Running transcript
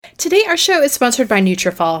Today, our show is sponsored by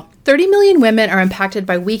Nutrafol. 30 million women are impacted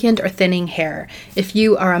by weakened or thinning hair. If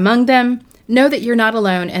you are among them, know that you're not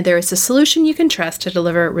alone and there is a solution you can trust to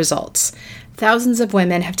deliver results. Thousands of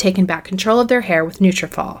women have taken back control of their hair with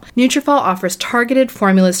Nutrafol. Nutrafol offers targeted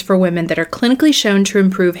formulas for women that are clinically shown to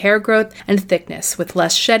improve hair growth and thickness with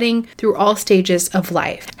less shedding through all stages of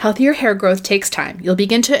life. Healthier hair growth takes time. You'll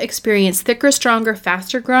begin to experience thicker, stronger,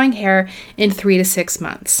 faster growing hair in 3 to 6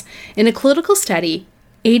 months. In a clinical study,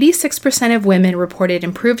 86% of women reported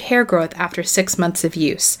improved hair growth after 6 months of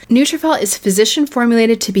use. Nutrafol is physician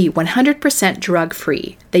formulated to be 100%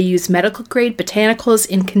 drug-free. They use medical-grade botanicals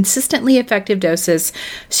in consistently effective doses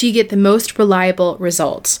so you get the most reliable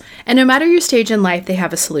results. And no matter your stage in life, they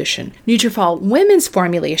have a solution. Nutrafol Women's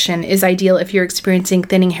formulation is ideal if you're experiencing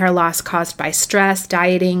thinning hair loss caused by stress,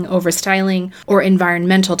 dieting, overstyling, or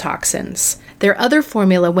environmental toxins. Their other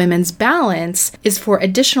formula, Women's Balance, is for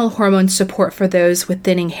additional hormone support for those with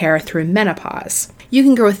thinning hair through menopause. You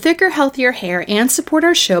can grow thicker, healthier hair and support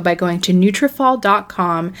our show by going to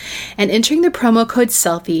Nutrafol.com and entering the promo code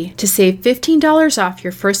SELFIE to save $15 off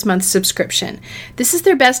your first month's subscription. This is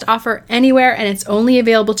their best offer anywhere, and it's only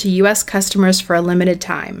available to U.S. customers for a limited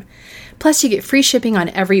time. Plus, you get free shipping on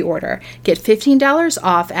every order. Get $15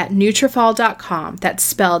 off at Nutrafol.com. That's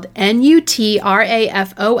spelled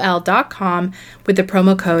Nutrafol.com with the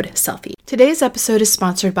promo code SELFIE. Today's episode is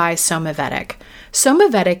sponsored by Somavedic.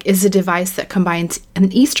 Somavedic is a device that combines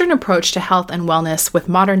an Eastern approach to health and wellness with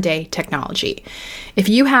modern-day technology. If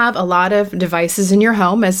you have a lot of devices in your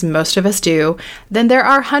home, as most of us do, then there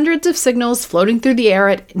are hundreds of signals floating through the air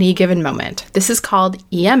at any given moment. This is called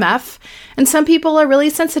EMF, and some people are really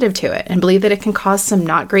sensitive to it and believe that it can cause some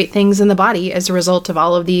not great things in the body as a result of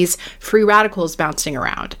all of these free radicals bouncing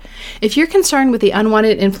around. If you're concerned with the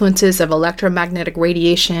unwanted influences of electromagnetic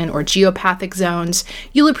radiation or geopathic zones,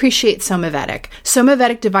 you'll appreciate Somavedic.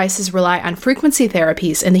 Somavedic devices rely on frequency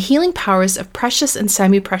therapies and the healing powers of precious and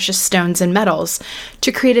semi-precious stones and metals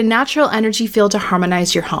to create a natural energy field to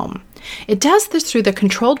harmonize your home. It does this through the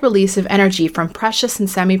controlled release of energy from precious and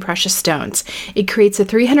semi-precious stones. It creates a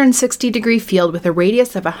 360-degree field with a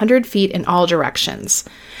radius of 100 feet in all directions.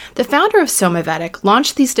 The founder of Somavedic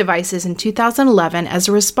launched these devices in 2011 as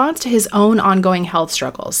a response to his own ongoing health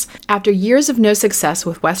struggles. After years of no success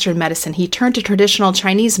with Western medicine, he turned to traditional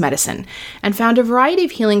Chinese medicine and found a variety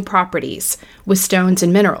of healing properties with stones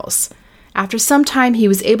and minerals. After some time, he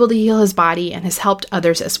was able to heal his body and has helped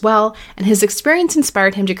others as well, and his experience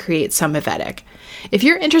inspired him to create Somavedic. If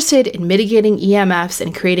you're interested in mitigating EMFs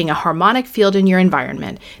and creating a harmonic field in your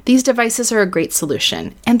environment, these devices are a great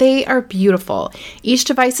solution, and they are beautiful. Each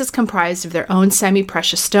device is comprised of their own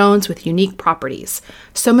semi-precious stones with unique properties.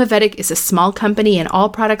 Somavedic is a small company, and all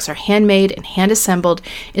products are handmade and hand-assembled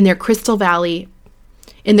in the Crystal Valley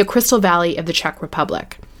of the Czech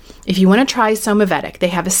Republic. If you want to try Somavedic, they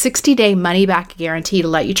have a 60-day money-back guarantee to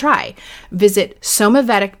let you try. Visit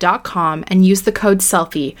Somavedic.com and use the code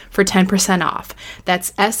SELFIE for 10% off.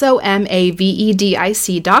 That's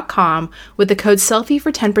Somavedic.com with the code SELFIE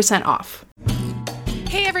for 10% off.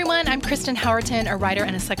 Hey everyone, I'm Kristen Howerton, a writer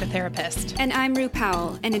and a psychotherapist. And I'm Rue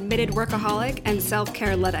Powell, an admitted workaholic and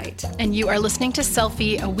self-care Luddite. And you are listening to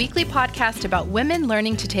Selfie, a weekly podcast about women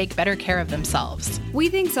learning to take better care of themselves. We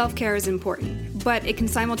think self-care is important, but it can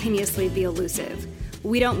simultaneously be elusive.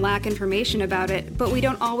 We don't lack information about it, but we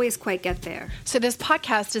don't always quite get there. So this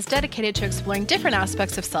podcast is dedicated to exploring different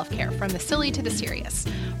aspects of self-care, from the silly to the serious.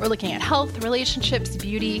 We're looking at health, relationships,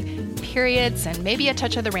 beauty, periods, and maybe a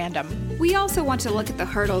touch of the random. We also want to look at the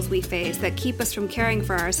hurdles we face that keep us from caring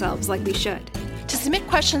for ourselves like we should. To submit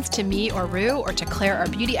questions to me or Rue, or to Claire, our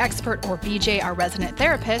beauty expert, or BJ, our resident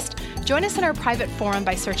therapist, join us in our private forum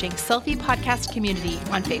by searching Selfie Podcast Community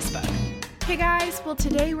on Facebook. Hey guys, well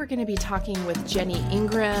today we're going to be talking with Jenny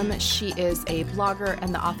Ingram. She is a blogger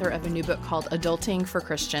and the author of a new book called Adulting for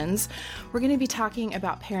Christians. We're going to be talking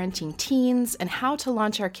about parenting teens and how to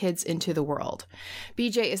launch our kids into the world.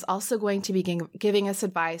 BJ is also going to be giving us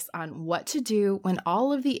advice on what to do when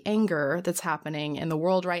all of the anger that's happening in the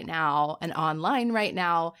world right now and online right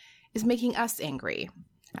now is making us angry.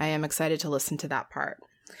 I am excited to listen to that part.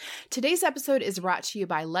 Today's episode is brought to you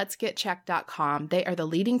by Let'sGetChecked.com. They are the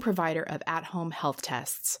leading provider of at-home health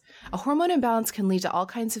tests. A hormone imbalance can lead to all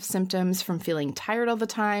kinds of symptoms, from feeling tired all the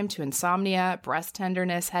time to insomnia, breast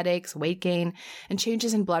tenderness, headaches, weight gain, and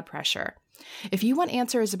changes in blood pressure. If you want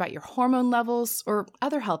answers about your hormone levels or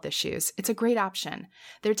other health issues, it's a great option.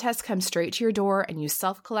 Their tests come straight to your door and you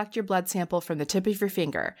self-collect your blood sample from the tip of your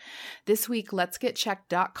finger. This week,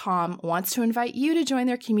 Let'sGetChecked.com wants to invite you to join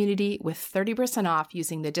their community with 30% off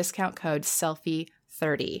using the discount code SELFIE30.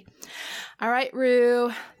 8:30. All right,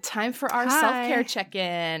 Rue, time for our self-care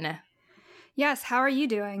check-in. Yes, how are you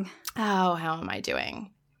doing? Oh, how am I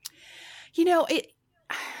doing?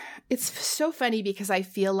 It's so funny because I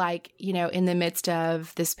feel like, in the midst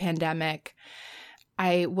of this pandemic,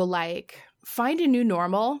 I will find a new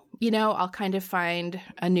normal. I'll kind of find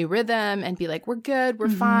a new rhythm and be like, we're good, we're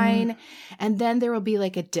fine. And then there will be a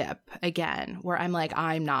dip again where I'm like,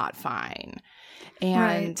 I'm not fine.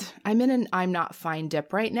 And I'm in an I'm not fine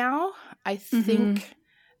dip right now. I think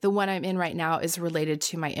the one I'm in right now is related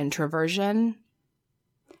to my introversion.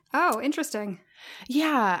 Oh, interesting.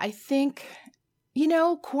 Yeah, I think,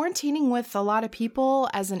 quarantining with a lot of people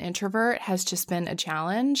as an introvert has just been a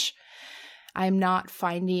challenge. I'm not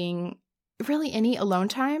finding really any alone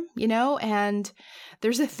time, and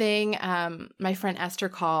there's a thing my friend Esther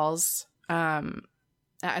calls,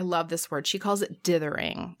 I love this word. She calls it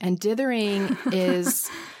dithering. And dithering is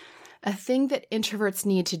a thing that introverts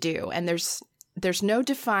need to do. And there's no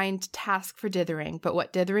defined task for dithering, but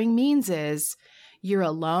what dithering means is you're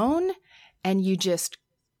alone and you just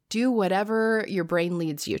do whatever your brain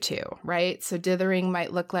leads you to, right? So dithering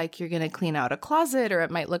might look like you're going to clean out a closet, or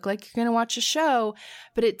it might look like you're going to watch a show,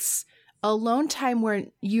 but it's alone time where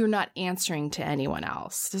you're not answering to anyone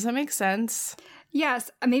else. Does that make sense?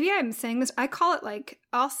 Yes. Maybe I'm saying this. I call it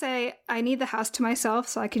I'll say I need the house to myself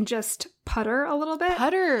so I can just putter a little bit.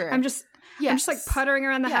 Putter. I'm just puttering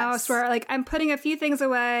around the house where I'm putting a few things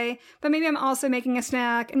away, but maybe I'm also making a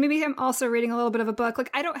snack, and maybe I'm also reading a little bit of a book.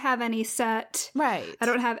 I don't have any set. Right. I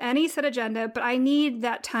don't have any set agenda, but I need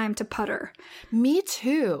that time to putter. Me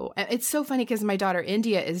too. It's so funny because my daughter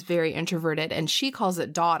India is very introverted and she calls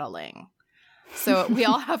it dawdling. So we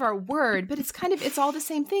all have our word, but it's all the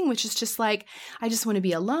same thing, which is just I just want to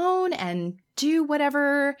be alone and do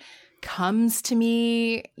whatever comes to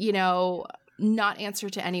me, not answer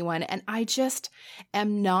to anyone. And I just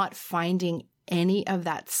am not finding any of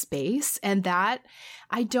that space. And that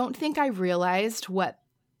I don't think I realized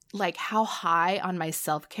how high on my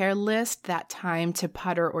self-care list that time to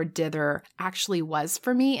putter or dither actually was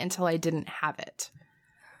for me until I didn't have it.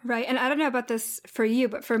 Right. And I don't know about this for you,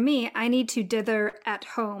 but for me, I need to dither at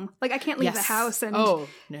home. I can't leave the house. And oh,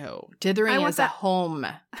 no. Dithering is at home.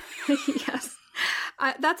 Yes.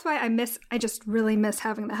 That's why I just really miss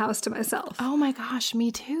having the house to myself. Oh my gosh,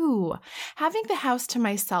 me too. Having the house to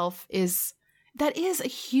myself is a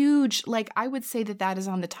huge, I would say that is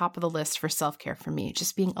on the top of the list for self-care for me.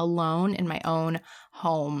 Just being alone in my own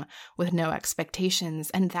home with no expectations.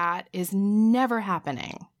 And that is never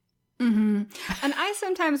happening. And I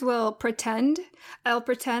sometimes will pretend. I'll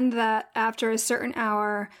pretend that after a certain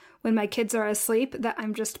hour, when my kids are asleep, that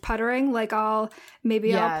I'm just puttering. I'll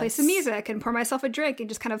play some music and pour myself a drink and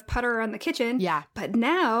just kind of putter around the kitchen. Yeah. But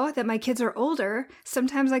now that my kids are older,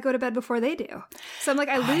 sometimes I go to bed before they do. So I'm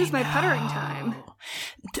I lose my puttering time.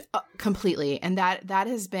 Completely. And that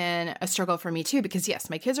has been a struggle for me too, because yes,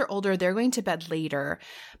 my kids are older, they're going to bed later,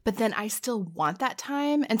 but then I still want that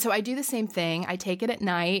time. And so I do the same thing. I take it at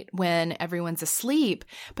night when everyone's asleep,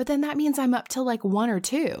 but then that means I'm up till 1 or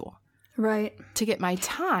 2. Right. To get my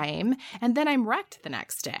time, and then I'm wrecked the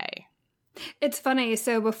next day. It's funny.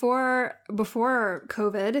 So before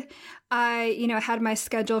COVID, I, had my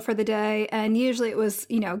schedule for the day, and usually it was,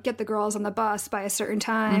 get the girls on the bus by a certain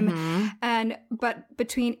time. But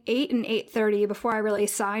between 8 and 8:30, before I really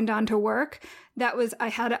signed on to work, I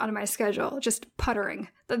had it on my schedule, just puttering.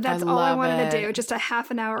 That's all I wanted to do. Just a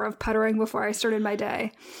half an hour of puttering before I started my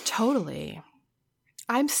day. Totally.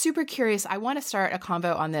 I'm super curious. I want to start a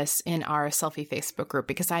convo on this in our Selfie Facebook group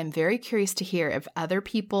because I'm very curious to hear if other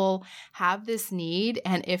people have this need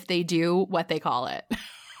and if they do, what they call it.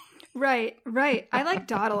 Right. I like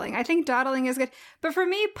dawdling. I think dawdling is good. But for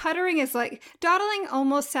me, puttering is dawdling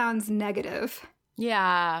almost sounds negative.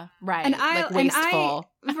 Yeah, right. And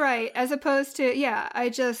wasteful. Right. As opposed to, I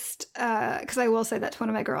just, because I will say that to one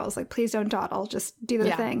of my girls, please don't dawdle, just do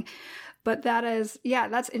the thing. But that's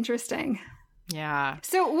interesting. Yeah.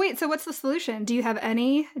 So what's the solution? Do you have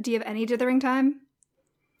any dithering time?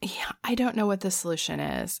 Yeah, I don't know what the solution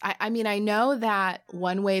is. I mean, I know that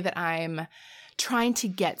one way that I'm trying to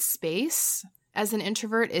get space as an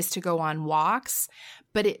introvert is to go on walks,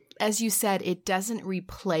 but as you said, it doesn't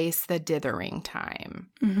replace the dithering time.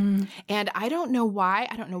 And I don't know why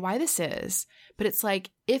this is, but it's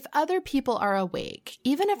if other people are awake,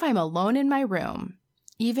 even if I'm alone in my room,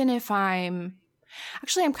 even if I'm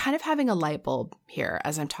kind of having a light bulb here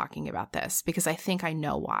as I'm talking about this because I think I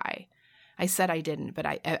know why. I said I didn't, but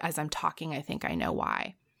as I'm talking, I think I know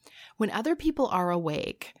why. When other people are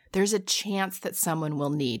awake, there's a chance that someone will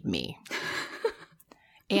need me.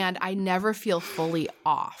 And I never feel fully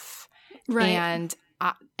off. Right. And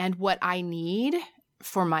and what I need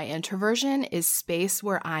for my introversion is space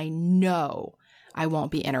where I know I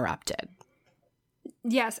won't be interrupted.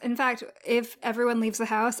 Yes. In fact, if everyone leaves the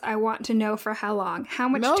house, I want to know for how long. How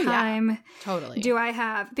much time totally. do I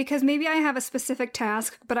have? Because maybe I have a specific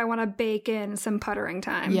task, but I want to bake in some puttering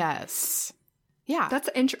time. Yes. Yeah. That's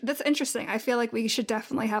interesting. I feel like we should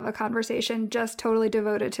definitely have a conversation just totally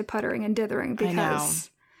devoted to puttering and dithering because I know.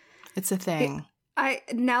 It's a thing.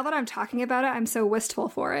 Now that I'm talking about it, I'm so wistful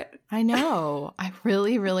for it. I know. I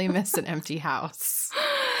really, really miss an empty house.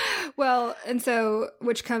 Well, and so,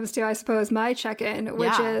 which comes to, I suppose, my check-in,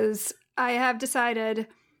 which is I have decided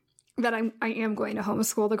that I am going to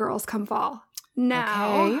homeschool the girls come fall.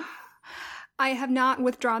 Now, I have not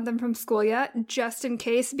withdrawn them from school yet, just in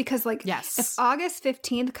case, because if August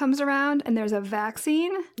 15th comes around and there's a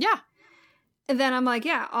vaccine, then I'm like,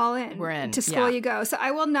 all in. We're in. To school you go. So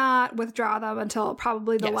I will not withdraw them until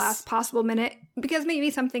probably the last possible minute because maybe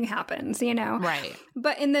something happens, Right.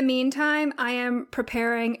 But in the meantime, I am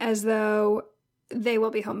preparing as though they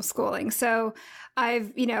will be homeschooling. So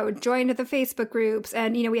I've, joined the Facebook groups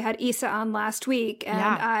and, we had Isa on last week and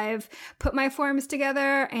I've put my forms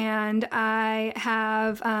together and I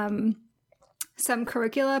have some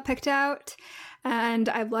curricula picked out. And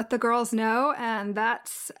I've let the girls know, and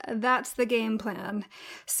that's the game plan.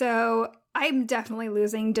 So I'm definitely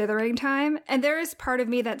losing dithering time. And there is part of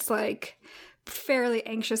me that's fairly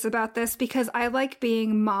anxious about this because I like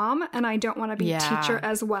being mom and I don't want to be teacher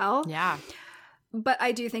as well. Yeah. But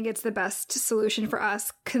I do think it's the best solution for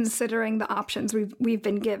us considering the options we've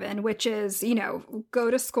been given, which is, go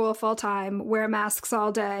to school full time, wear masks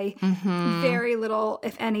all day, very little,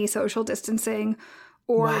 if any, social distancing.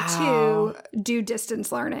 Or to do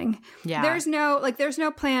distance learning. Yeah. There's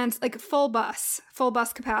no plans, full bus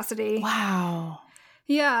capacity. Wow.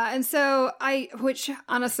 Yeah. And so which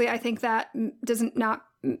honestly, I think that doesn't not,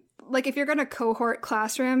 if you're going to cohort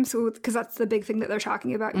classrooms, because that's the big thing that they're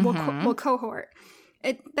talking about, we'll cohort.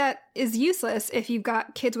 That is useless if you've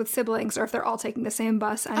got kids with siblings or if they're all taking the same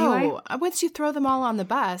bus anyway. Oh, once you throw them all on the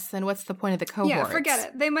bus, then what's the point of the cohort? Yeah, forget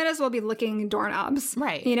it. They might as well be licking doorknobs.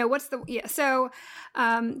 Right. So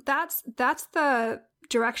that's the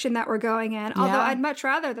direction that we're going in. Although I'd much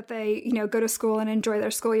rather that they, go to school and enjoy their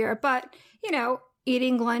school year. But,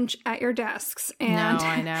 eating lunch at your desks and no,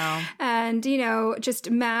 I know. And, just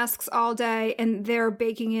masks all day and they're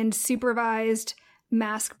baking in supervised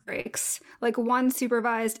mask breaks, one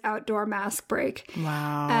supervised outdoor mask break.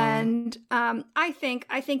 Wow. And I think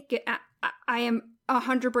I am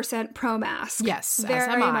 100% pro mask. Yes,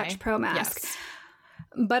 very much pro mask. Yes.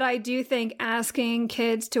 But I do think asking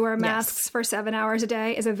kids to wear masks for 7 hours a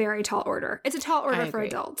day is a very tall order. It's a tall order for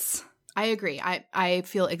adults. I agree. I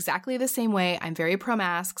feel exactly the same way. I'm very pro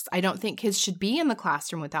masks. I don't think kids should be in the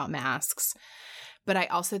classroom without masks. But I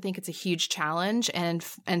also think it's a huge challenge. And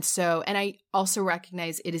I also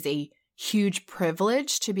recognize it is a huge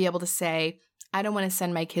privilege to be able to say, I don't want to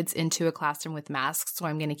send my kids into a classroom with masks, so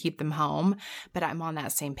I'm going to keep them home. But I'm on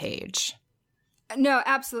that same page. No,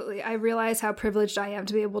 absolutely. I realize how privileged I am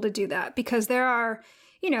to be able to do that because there are,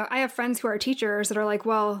 I have friends who are teachers that are like,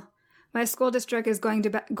 well, my school district is going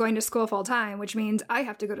to school full time, which means I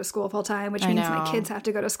have to go to school full time, which means my kids have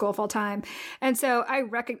to go to school full time. And so I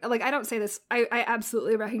don't say this. I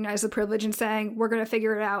absolutely recognize the privilege in saying we're going to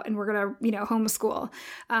figure it out and we're going to, homeschool.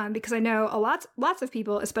 Because I know lots of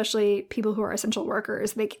people, especially people who are essential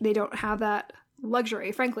workers, they don't have that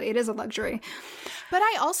luxury. Frankly, it is a luxury. But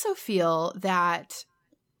I also feel that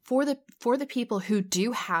for the people who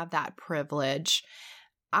do have that privilege,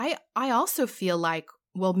 I also feel like,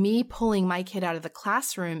 well, me pulling my kid out of the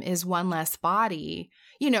classroom is one less body.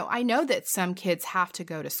 I know that some kids have to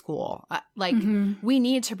go to school. We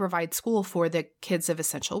need to provide school for the kids of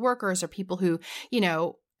essential workers or people who,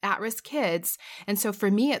 at-risk kids. And so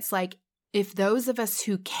for me, it's like, if those of us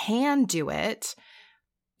who can do it,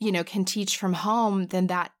 can teach from home, then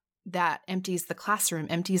that empties the classroom,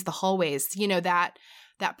 empties the hallways, that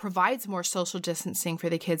provides more social distancing for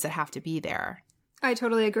the kids that have to be there. I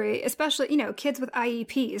totally agree, especially, kids with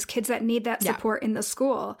IEPs, kids that need that support in the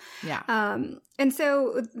school. Yeah. And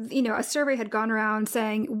so, a survey had gone around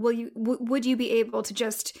saying, would you be able to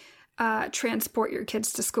just transport your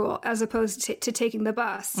kids to school as opposed to taking the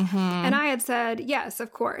bus? And I had said, yes,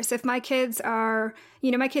 of course. If my kids are,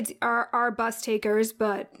 my kids are bus takers,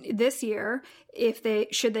 but this year,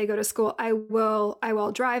 should they go to school, I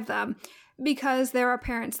will drive them because there are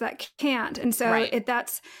parents that can't. And so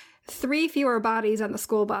that's 3 fewer bodies on the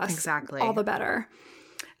school bus. Exactly. All the better.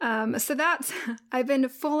 So that's, I've been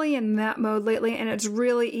fully in that mode lately, and it's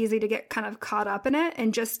really easy to get kind of caught up in it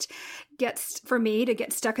and just for me to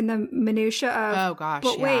get stuck in the minutia of, oh gosh,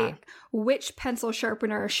 but wait, which pencil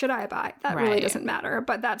sharpener should I buy? That really doesn't matter.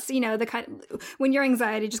 But that's, the kind of, when your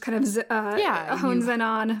anxiety just kind of hones in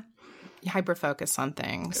on. Hyper focus on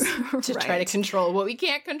things to try to control what we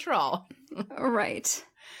can't control. Right.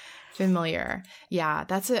 Familiar. Yeah,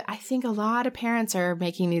 I think a lot of parents are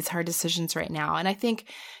making these hard decisions right now. And I think,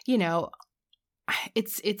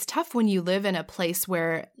 it's tough when you live in a place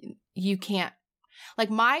where you can't, like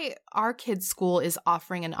our kids' school is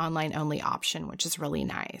offering an online only option, which is really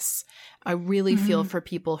nice. I really feel for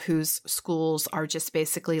people whose schools are just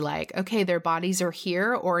basically like, okay, their bodies are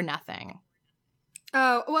here or nothing.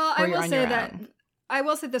 Oh, well, I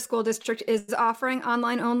will say the school district is offering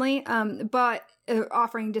online only, but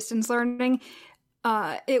offering distance learning.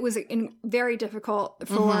 It was very difficult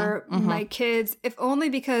for my kids, if only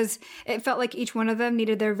because it felt like each one of them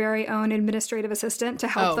needed their very own administrative assistant to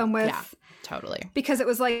help them with. Yeah, totally. Because it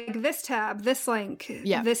was like this tab, this link,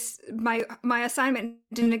 this my assignment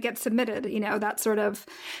didn't get submitted. That sort of.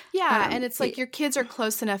 Yeah, and it's like your kids are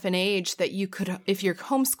close enough in age that you could, if you're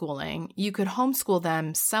homeschooling, you could homeschool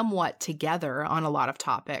them somewhat together on a lot of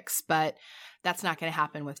topics, but that's not going to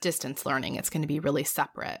happen with distance learning. It's going to be really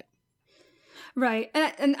separate. Right.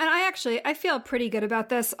 And I feel pretty good about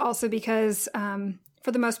this also because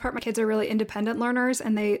for the most part, my kids are really independent learners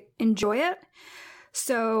and they enjoy it.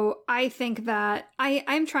 So I think that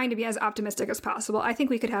I'm trying to be as optimistic as possible. I think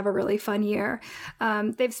we could have a really fun year.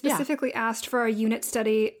 They've specifically asked for a unit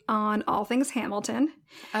study on all things Hamilton.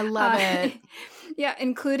 I love it. Yeah,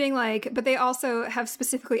 including but they also have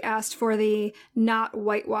specifically asked for the not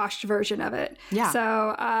whitewashed version of it. Yeah.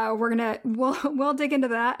 So we'll dig into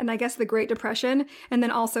that, and I guess the Great Depression, and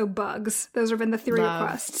then also bugs. Those have been the three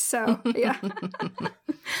requests. So yeah.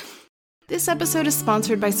 This episode is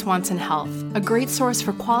sponsored by Swanson Health, a great source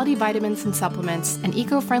for quality vitamins and supplements and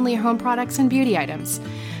eco-friendly home products and beauty items.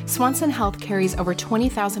 Swanson Health carries over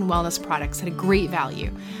 20,000 wellness products at a great value,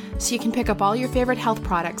 so you can pick up all your favorite health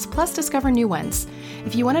products, plus discover new ones.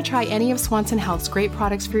 If you want to try any of Swanson Health's great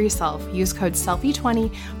products for yourself, use code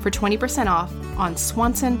SELFIE20 for 20% off on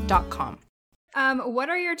swanson.com. What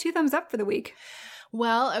are your 2 thumbs up for the week?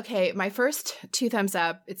 Well, okay, my first 2 thumbs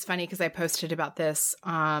up, it's funny because I posted about this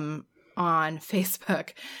on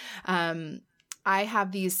Facebook. I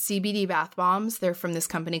have these CBD bath bombs. They're from this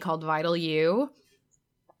company called Vital You.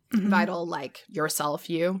 Vital, like yourself,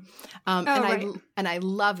 you. And I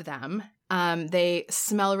love them. They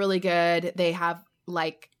smell really good. They have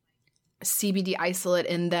CBD isolate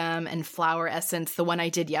in them and flower essence. The one I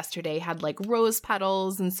did yesterday had rose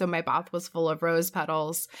petals, and so my bath was full of rose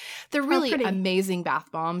petals. They're really amazing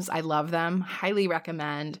bath bombs. I love them. Highly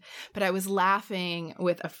recommend. But I was laughing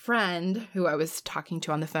with a friend who I was talking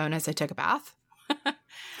to on the phone as I took a bath.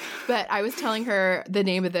 But I was telling her the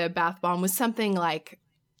name of the bath bomb was something like,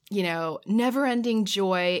 never-ending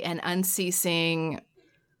joy and unceasing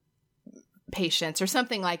patience or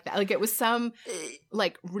something like that. It was some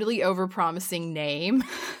really overpromising name.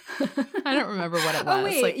 I don't remember what it was. Oh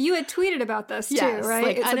wait, you had tweeted about this too,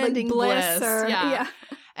 right? It's unending bliss. Yeah.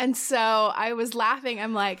 And so I was laughing.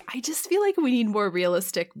 I'm like, I just feel like we need more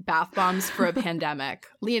realistic bath bombs for a pandemic,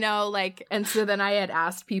 and so then I had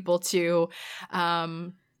asked people to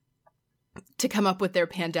come up with their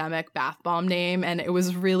pandemic bath bomb name. And it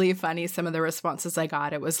was really funny. Some of the responses I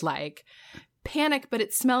got, it was like panic, but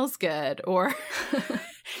it smells good, or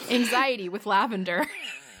anxiety with lavender.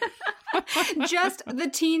 Just the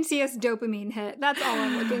teensiest dopamine hit. That's all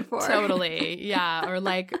I'm looking for. Totally. Yeah. Or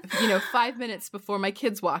 5 minutes before my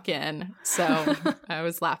kids walk in. So I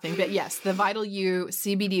was laughing. But yes, the Vital You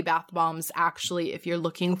CBD bath bombs, actually, if you're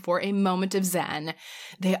looking for a moment of zen,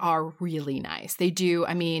 they are really nice. They do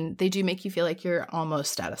make you feel like you're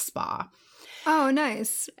almost at a spa. Oh,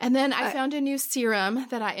 nice. And then I found a new serum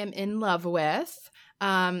that I am in love with.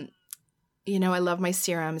 I love my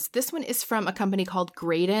serums. This one is from a company called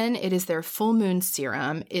Graydon. It is their full moon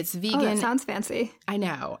serum. It's vegan. Oh, that sounds fancy. I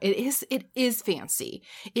know. It is fancy.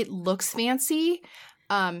 It looks fancy.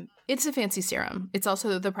 It's a fancy serum. It's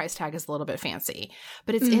also, the price tag is a little bit fancy.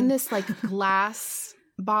 But it's in this glass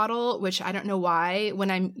bottle, which I don't know why.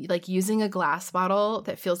 When I'm using a glass bottle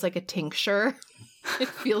that feels like a tincture, it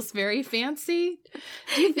feels very fancy.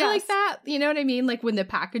 Do you feel like that? You know what I mean? When the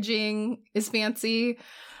packaging is fancy.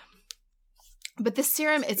 But the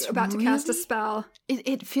serum, it's about to cast a spell.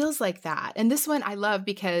 It feels like that. And this one I love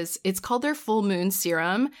because it's called their full moon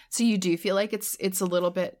serum. So you do feel like it's a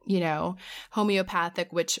little bit,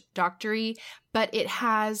 homeopathic, witch doctor-y, but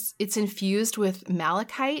it's infused with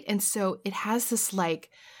malachite. And so it has this like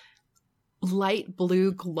light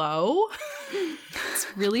blue glow. It's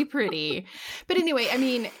really pretty. But anyway, I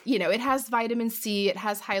mean, it has vitamin C, it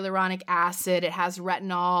has hyaluronic acid, it has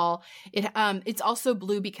retinol. It's also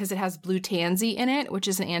blue because it has blue tansy in it, which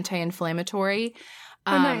is an anti-inflammatory.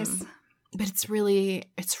 Nice. But it's really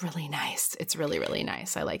nice. It's really, really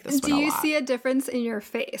nice. I like this one a lot. Do you see a difference in your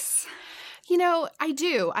face? I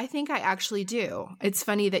do. I think I actually do. It's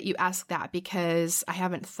funny that you ask that because I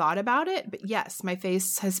haven't thought about it. But yes, my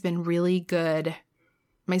face has been really good.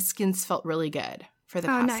 My skin's felt really good for the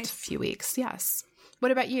past few weeks. Yes.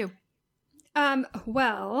 What about you? I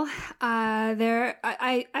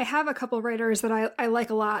have a couple writers that I like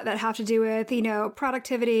a lot that have to do with,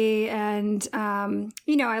 productivity and,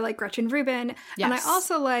 I like Gretchen Rubin. Yes. And I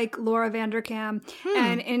also like Laura Vanderkam.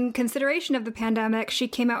 And in consideration of the pandemic, she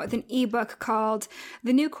came out with an ebook called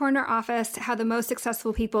The New Corner Office, How the Most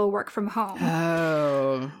Successful People Work from Home.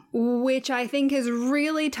 Oh. Which I think is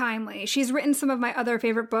really timely. She's written some of my other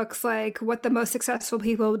favorite books, like What the Most Successful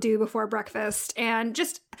People Do Before Breakfast. And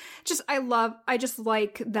I just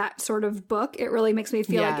like that sort of book. It really makes me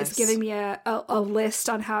feel like it's giving me a list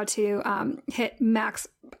on how to hit max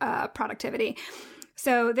productivity.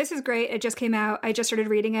 So this is great. It just came out. I just started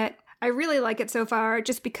reading it. I really like it so far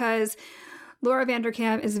just because Laura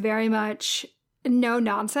Vanderkam is very much no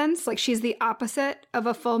nonsense. Like she's the opposite of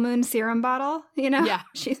a full moon serum bottle, Yeah.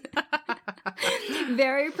 She's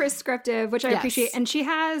very prescriptive, which I appreciate. And she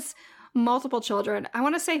has multiple children. I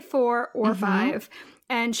want to say 4 or 5.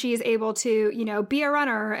 And she's able to, be a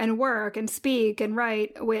runner and work and speak and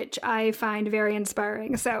write, which I find very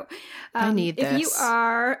inspiring. So I need this.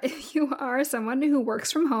 If you are someone who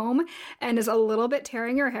works from home and is a little bit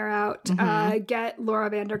tearing your hair out, get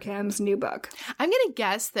Laura Vanderkam's new book. I'm going to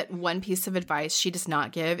guess that one piece of advice she does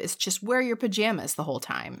not give is just wear your pajamas the whole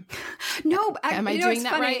time. No, am I doing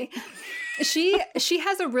that funny. Right? She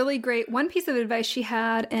has a really great one piece of advice she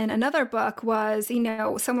had in another book was,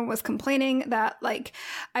 someone was complaining that like,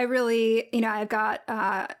 I really, I've got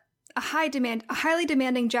a highly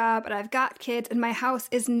demanding job and I've got kids and my house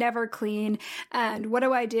is never clean. And what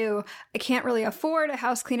do? I can't really afford a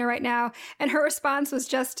house cleaner right now. And her response was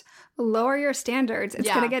just lower your standards. It's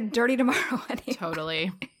going to get dirty tomorrow anyway.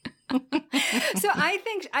 Totally. So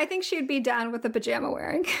I think she'd be down with the pajama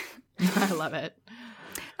wearing. I love it.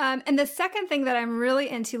 And the second thing that I'm really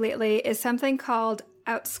into lately is something called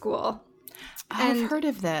OutSchool. I've heard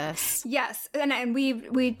of this. Yes. And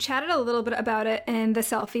we chatted a little bit about it in the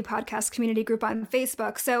Selfie podcast community group on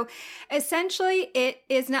Facebook. So essentially it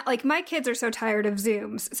is not like my kids are so tired of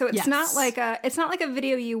Zooms. So it's not like a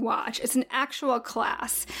video you watch. It's an actual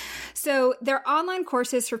class. So they're online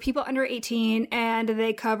courses for people under 18 and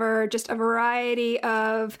they cover just a variety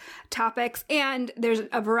of topics and there's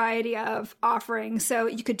a variety of offerings. So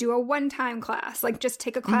you could do a one-time class, like just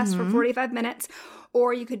take a class for 45 minutes.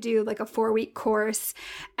 Or you could do like a 4-week course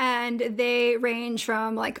and they range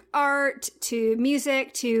from like art to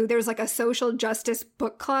music to there's like a social justice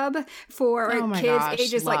book club for kids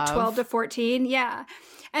ages like 12 to 14. Yeah.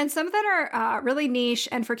 And some of that are really niche.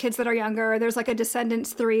 And for kids that are younger, there's like a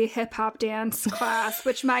Descendants 3 hip hop dance class,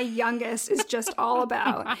 which my youngest is just all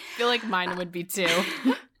about. I feel like mine would be too.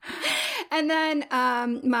 And then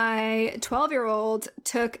my 12-year-old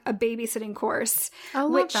took a babysitting course,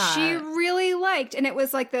 which she really liked. And it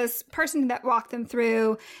was like this person that walked them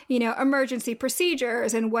through, emergency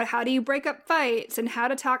procedures and how do you break up fights and how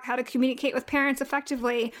to communicate with parents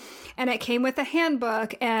effectively. And it came with a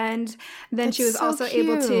handbook. And then she was also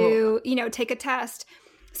able to, take a test.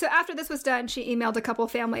 So after this was done, she emailed a couple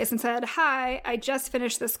families and said, "Hi, I just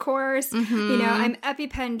finished this course. I'm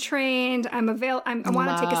EpiPen trained. I want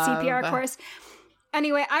to take a CPR course."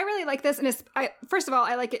 Anyway, I really like this. And first of all,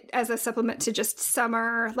 I like it as a supplement to just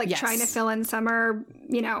summer, trying to fill in summer,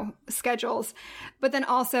 schedules. But then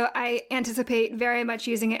also I anticipate very much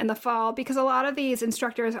using it in the fall because a lot of these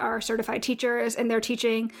instructors are certified teachers and they're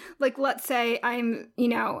teaching, let's say I'm,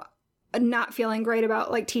 not feeling great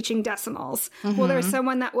about teaching decimals. Well, there's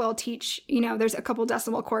someone that will teach, there's a couple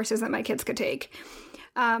decimal courses that my kids could take,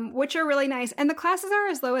 which are really nice. And the classes are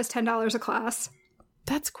as low as $10 a class.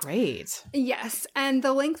 That's great. Yes. And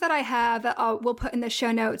the link that I have that we'll put in the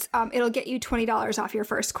show notes, it'll get you $20 off your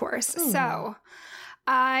first course. So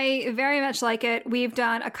I very much like it. We've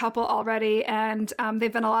done a couple already and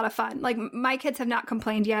they've been a lot of fun. My kids have not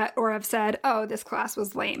complained yet or have said, "Oh, this class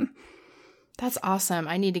was lame." That's awesome.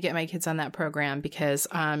 I need to get my kids on that program because,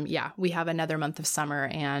 we have another month of summer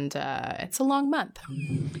and it's a long month.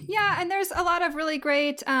 Yeah, and there's a lot of really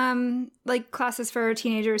great classes for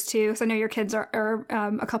teenagers too. So I know your kids are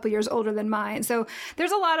a couple years older than mine. So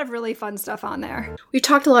there's a lot of really fun stuff on there. We've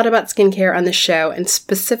talked a lot about skincare on the show and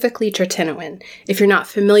specifically tretinoin. If you're not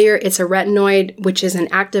familiar, it's a retinoid, which is an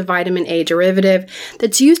active vitamin A derivative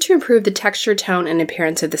that's used to improve the texture, tone, and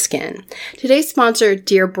appearance of the skin. Today's sponsor,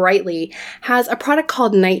 Dear Brightly, has a product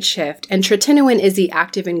called Night Shift, and tretinoin is the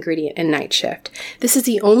active ingredient in Night Shift. This is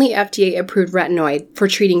the only FDA-approved retinoid for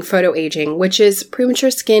treating photoaging, which is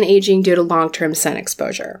premature skin aging due to long-term sun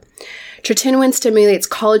exposure. Tretinoin stimulates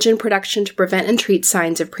collagen production to prevent and treat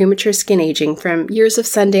signs of premature skin aging from years of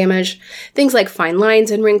sun damage, things like fine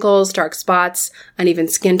lines and wrinkles, dark spots, uneven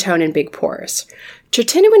skin tone, and big pores.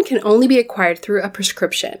 Tretinoin can only be acquired through a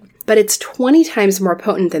prescription, but it's 20 times more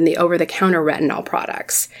potent than the over-the-counter retinol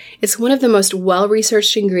products. It's one of the most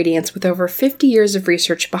well-researched ingredients with over 50 years of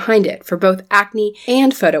research behind it for both acne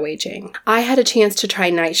and photoaging. I had a chance to try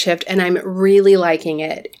Night Shift and I'm really liking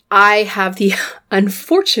it. I have the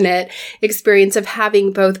unfortunate experience of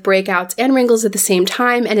having both breakouts and wrinkles at the same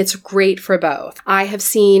time, and it's great for both. I have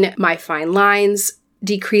seen my fine lines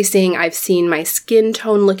decreasing, I've seen my skin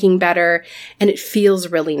tone looking better, and it feels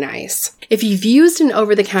really nice. If you've used an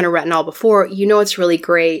over-the-counter retinol before, you know it's really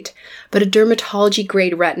great, but a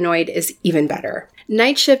dermatology-grade retinoid is even better.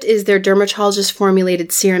 Night Shift is their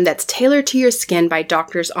dermatologist-formulated serum that's tailored to your skin by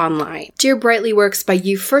doctors online. Dear Brightly works by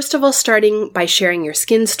you first of all starting by sharing your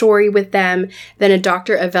skin story with them, then a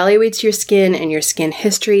doctor evaluates your skin and your skin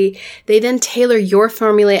history. They then tailor your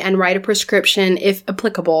formula and write a prescription if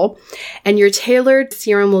applicable, and your tailored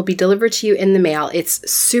serum will be delivered to you in the mail. It's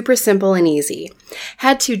super simple and easy.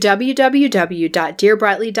 Head to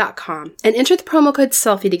www.dearbrightly.com and enter the promo code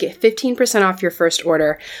SELFIE to get 15% off your first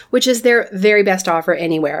order, which is their very best offer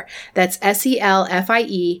anywhere. That's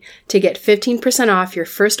SELFIE to get 15% off your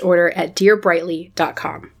first order at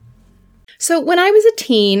dearbrightly.com. So when I was a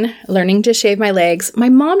teen learning to shave my legs, my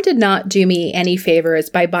mom did not do me any favors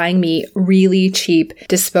by buying me really cheap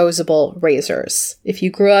disposable razors. If you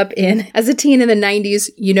grew up as a teen in the 90s,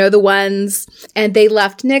 you know the ones, and they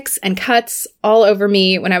left nicks and cuts all over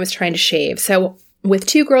me when I was trying to shave. So with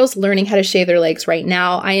two girls learning how to shave their legs right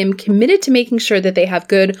now, I am committed to making sure that they have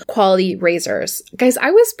good quality razors. Guys,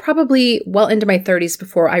 I was probably well into my 30s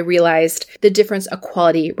before I realized the difference a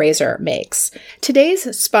quality razor makes.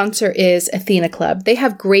 Today's sponsor is Athena Club. They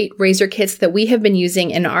have great razor kits that we have been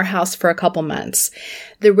using in our house for a couple months.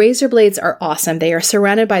 The razor blades are awesome. They are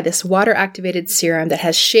surrounded by this water-activated serum that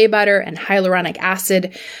has shea butter and hyaluronic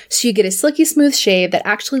acid, so you get a silky smooth shave that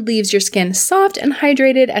actually leaves your skin soft and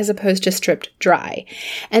hydrated as opposed to stripped dry.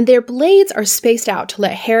 And their blades are spaced out to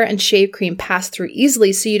let hair and shave cream pass through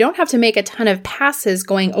easily, so you don't have to make a ton of passes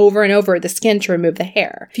going over and over the skin to remove the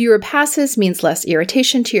hair. Fewer passes means less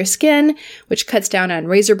irritation to your skin, which cuts down on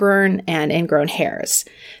razor burn and ingrown hairs.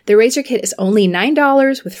 The razor kit is only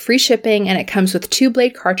 $9 with free shipping, and it comes with 2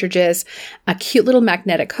 blade cartridges, a cute little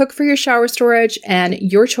magnetic hook for your shower storage, and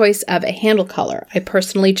your choice of a handle color. I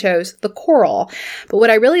personally chose the coral, but what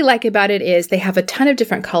I really like about it is they have a ton of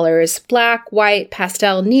different colors: black, white,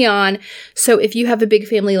 pastel, neon. So if you have a big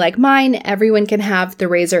family like mine, everyone can have the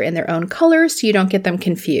razor in their own color so you don't get them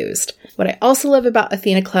confused. What I also love about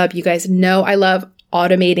Athena Club, you guys know I love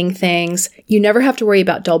automating things. You never have to worry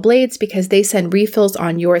about dull blades because they send refills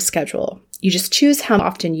on your schedule. You just choose how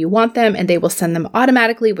often you want them and they will send them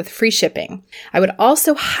automatically with free shipping. I would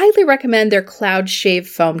also highly recommend their Cloud Shave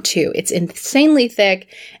Foam too. It's insanely thick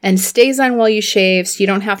and stays on while you shave so you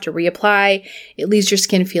don't have to reapply. It leaves your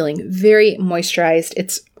skin feeling very moisturized.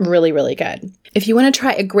 It's really, really good. If you want to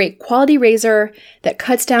try a great quality razor that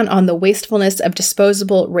cuts down on the wastefulness of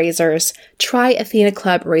disposable razors, try Athena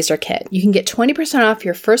Club Razor Kit. You can get 20% off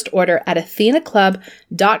your first order at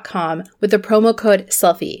athenaclub.com with the promo code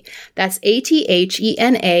SELFIE. That's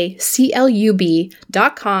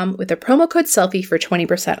ATHENACLUB.com with the promo code SELFIE for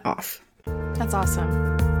 20% off. That's awesome.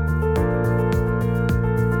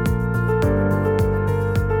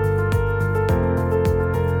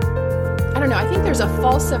 I don't know. I think there's a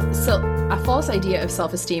false idea of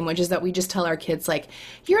self-esteem, which is that we just tell our kids, like,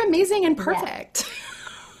 you're amazing and perfect. Yes.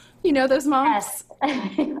 You know those moms? Yes.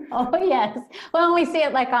 Oh, yes. Well, we see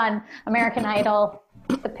it like on American Idol,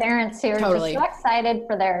 the parents who are just so excited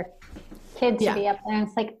for their kid to be up there. And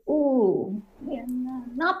it's like, ooh,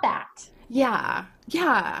 not that. Yeah.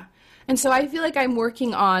 Yeah. And so I feel like I'm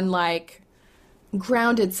working on, like,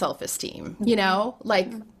 grounded self-esteem, you know?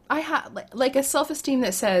 Like, I have like a self-esteem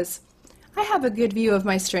that says, I have a good view of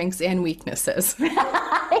my strengths and weaknesses.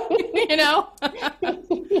 You know?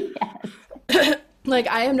 Yes. like,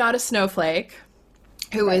 I am not a snowflake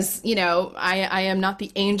who is, you know, I am not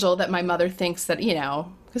the angel that my mother thinks that, you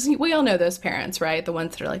know, because we all know those parents, right? The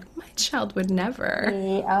ones that are like, my child would never.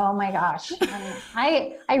 Oh my gosh.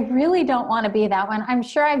 I really don't want to be that one. I'm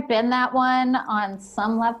sure I've been that one on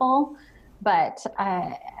some level, but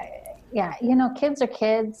yeah, you know, kids are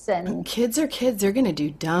kids, and kids are kids. They're going to do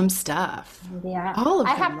dumb stuff. Yeah. All of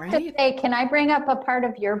them, I have right? to say, can I bring up a part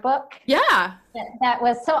of your book? Yeah. That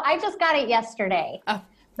was, so I just got it yesterday. Oh.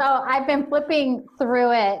 So I've been flipping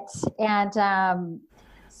through it, and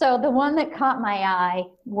so the one that caught my eye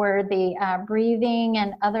were the breathing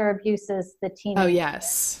and other abuses the teenagers. Oh,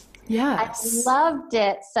 yes. Yes. I loved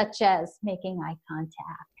it, such as making eye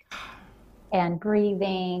contact and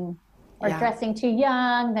breathing or dressing too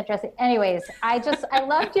young, anyways, I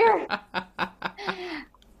loved your,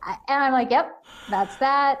 and I'm like, yep, that's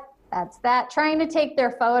that. Trying to take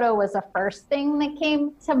their photo was the first thing that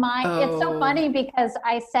came to mind. Oh. It's so funny because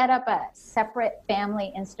I set up a separate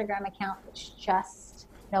family Instagram account, which just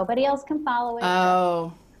nobody else can follow it.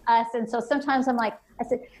 Oh. Us. And so sometimes I'm like, I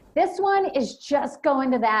said, this one is just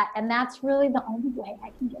going to that. And that's really the only way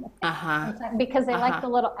I can get it. Because they like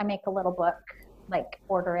I make a little book, like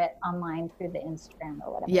order it online through the Instagram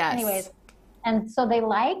or whatever. Yes. Anyways. And so they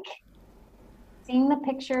like seeing the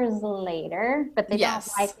pictures later, but they don't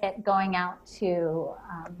like it going out to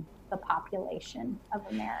the population of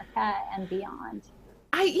America and beyond.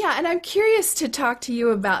 And I'm curious to talk to you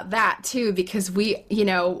about that too, because we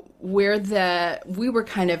were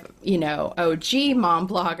kind of, you know, OG mom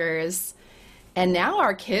bloggers, and now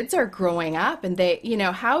our kids are growing up, and they, you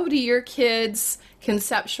know, how do your kids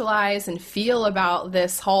conceptualize and feel about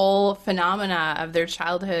this whole phenomena of their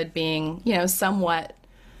childhood being, you know, somewhat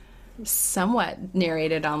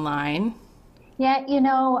narrated online? Yeah, you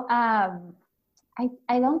know, I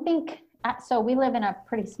don't think so. We live in a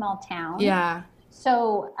pretty small town. Yeah.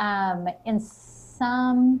 So on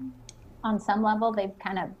some level, they've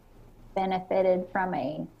kind of benefited from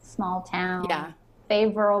a small town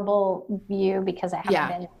favorable view because I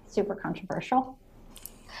haven't been super controversial.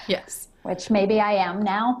 Yes. Which maybe I am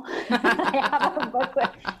now. I have a book with.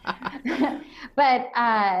 But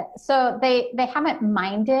so they haven't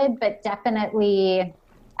minded, but definitely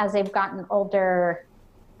as they've gotten older,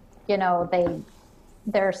 you know,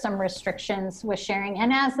 there are some restrictions with sharing.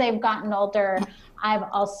 And as they've gotten older, I've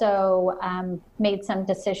also made some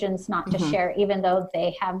decisions not to share, even though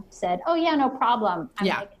they have said, oh yeah, no problem. I'm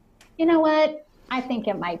like, you know what? I think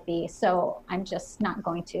it might be, so I'm just not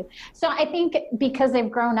going to. So I think because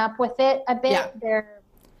they've grown up with it a bit, they're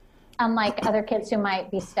unlike other kids who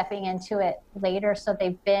might be stepping into it later. So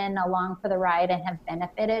they've been along for the ride and have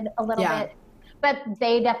benefited a little bit. But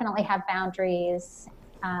they definitely have boundaries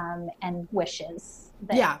and wishes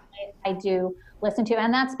that I do listen to.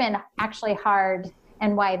 And that's been actually hard,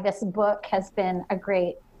 and why this book has been a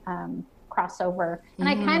great crossover. And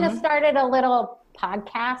I kind of started a little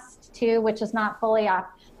podcast too, which is not fully off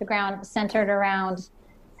the ground, centered around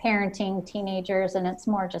parenting teenagers, and it's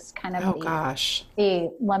more just kind of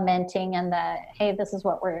the lamenting and the, hey, this is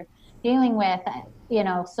what we're dealing with, you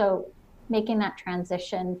know. So making that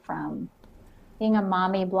transition from being a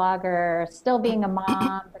mommy blogger, still being a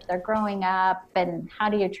mom, but they're growing up, and how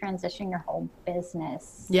do you transition your whole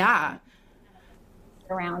business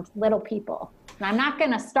around little people? And I'm not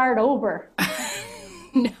going to start over.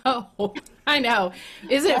 No, I know.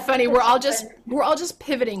 Isn't it funny? We're all just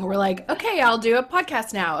pivoting. We're like, okay, I'll do a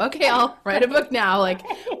podcast now. Okay, I'll write a book now. Like,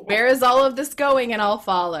 where is all of this going? And I'll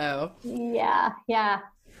follow. Yeah.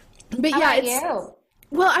 But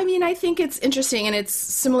well, I mean, I think it's interesting, and it's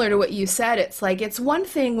similar to what you said. It's like, it's one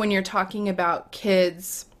thing when you're talking about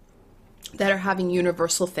kids that are having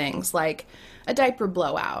universal things like a diaper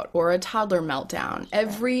blowout or a toddler meltdown.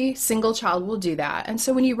 Every single child will do that. And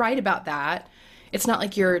so when you write about that, it's not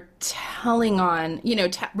like you're telling on, you know,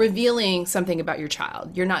 revealing something about your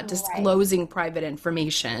child. You're not disclosing private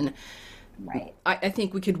information. Right. I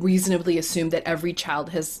think we could reasonably assume that every child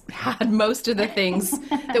has had most of the things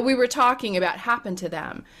that we were talking about happen to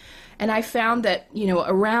them. And I found that, you know,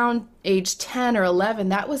 around age 10 or 11,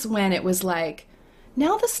 that was when it was like,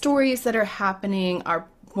 now the stories that are happening are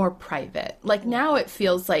more private. Like, now it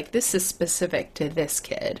feels like this is specific to this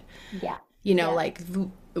kid. Yeah. You know, like,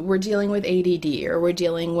 we're dealing with ADD, or we're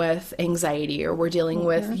dealing with anxiety, or we're dealing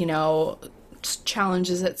with, you know,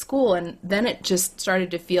 challenges at school. And then it just started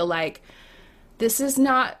to feel like, this is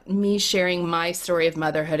not me sharing my story of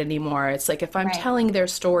motherhood anymore. It's like, if I'm telling their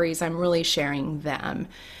stories, I'm really sharing them.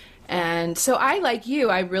 And so I, like you,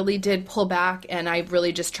 I really did pull back, and I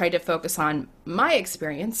really just tried to focus on my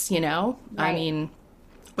experience, you know. I mean,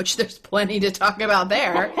 which there's plenty to talk about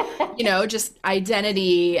there, just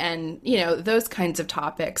identity and, those kinds of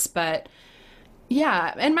topics. But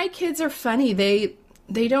yeah, and my kids are funny. They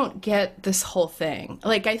don't get this whole thing.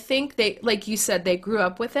 Like, I think they, like you said, they grew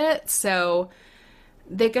up with it. So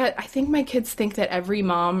I think my kids think that every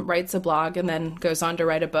mom writes a blog and then goes on to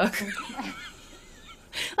write a book.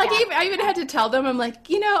 I even had to tell them, I'm like,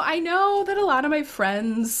 I know that a lot of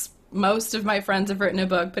most of my friends have written a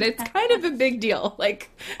book, but it's kind of a big deal. Like,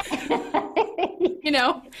 I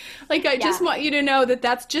just want you to know that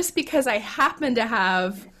that's just because I happen to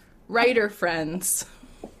have writer friends.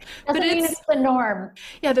 Doesn't mean it's the norm.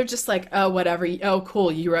 Yeah, they're just like, oh, whatever. Oh,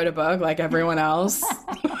 cool. You wrote a book like everyone else.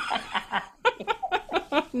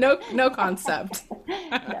 No concept.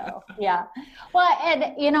 No. Yeah. Well,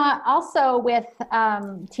 and also with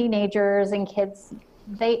teenagers and kids,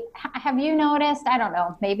 have you noticed? I don't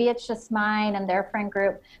know. Maybe it's just mine and their friend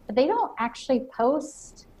group, but they don't actually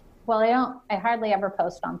post. Well, I hardly ever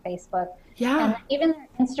post on Facebook. Yeah. And even their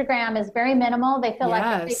Instagram is very minimal. They feel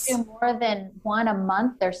like if they do more than one a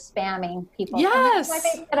month, they're spamming people. Yes. And that's why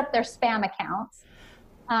they set up their spam accounts.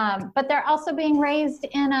 But they're also being raised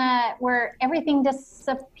in where everything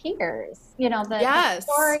disappears. The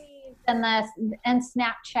stories and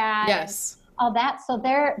Snapchat. Yes. And all that. So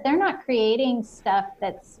they're not creating stuff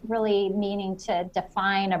that's really meaning to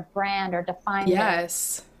define a brand or define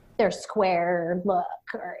their square look,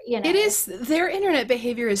 or It is, their internet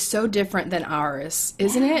behavior is so different than ours,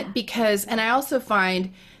 isn't it? Because, and I also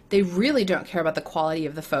find they really don't care about the quality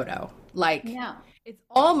of the photo. Like, it's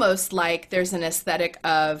almost like there's an aesthetic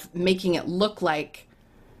of making it look like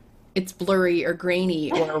it's blurry or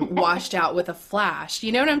grainy or washed out with a flash.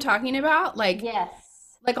 You know what I'm talking about? Like, yes.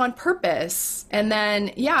 Like on purpose. And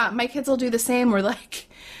then, my kids will do the same, where like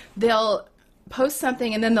they'll post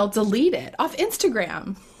something and then they'll delete it off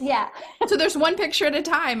Instagram. Yeah. So there's one picture at a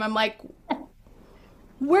time. I'm like,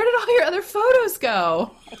 where did all your other photos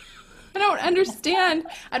go? I don't understand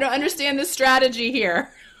the strategy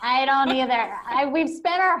here. I don't either. We've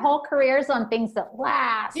spent our whole careers on things that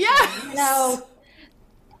last. Yes.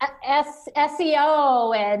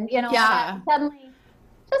 SEO and, suddenly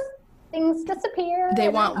just things disappear. They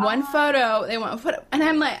want one photo. They want a photo. And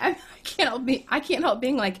I'm like, I can't help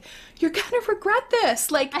being like, you're going to regret this.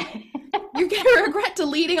 Like, you're going to regret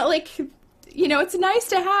deleting it. Like, it's nice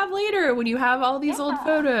to have later when you have all these old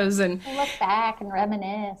photos and look back and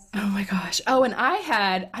reminisce. Oh my gosh. Oh, and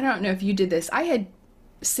I don't know if you did this. I had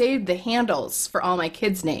saved the handles for all my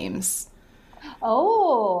kids' names.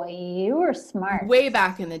 Oh, you were smart. Way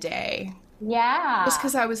back in the day. Yeah. Just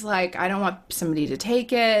because I was like, I don't want somebody to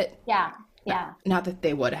take it. Yeah. Not that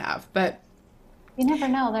they would have, but you never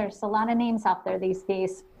know. There's a lot of names out there these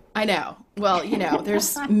days. I know. Well,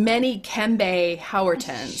 there's many Kembe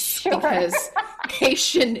Howertons because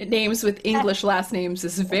Haitian names with English last names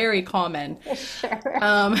is very common. Sure.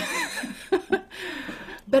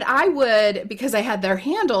 But I would, because I had their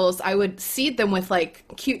handles, I would seed them with like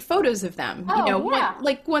cute photos of them.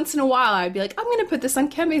 Like once in a while I'd be like, I'm going to put this on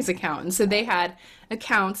Kembe's account. And so they had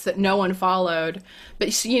accounts that no one followed.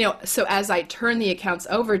 But, so as I turn the accounts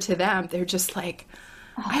over to them, they're just like,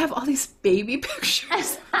 I have all these baby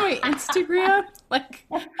pictures on my Instagram. Like,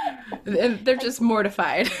 they're just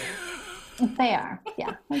mortified. They are,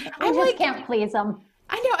 yeah. I just can't please them.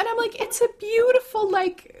 I know, and I'm like, it's a beautiful,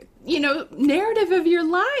 like, narrative of your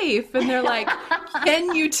life. And they're like,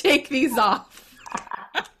 can you take these off?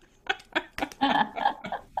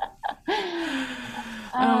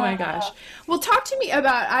 Oh my gosh. Well, talk to me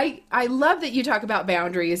about, I love that you talk about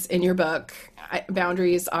boundaries in your book.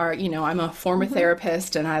 Boundaries are, I'm a former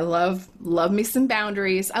therapist and I love me some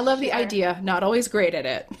boundaries. I love the idea, not always great at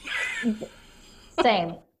it.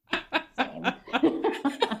 Same.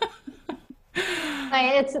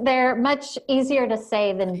 They're much easier to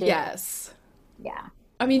say than do. Yes. Yeah.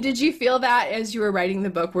 I mean, did you feel that as you were writing the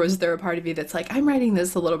book? Was there a part of you that's like, I'm writing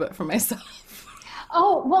this a little bit for myself?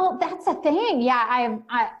 Oh, well, that's a thing. Yeah,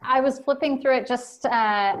 I was flipping through it just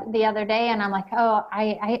the other day, and I'm like, oh,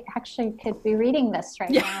 I actually could be reading this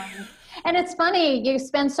right now. And it's funny, you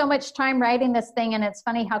spend so much time writing this thing, and it's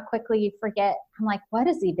funny how quickly you forget. I'm like, what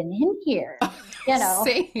is even in here?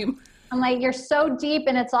 Same. I'm like, you're so deep,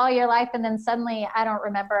 and it's all your life, and then suddenly I don't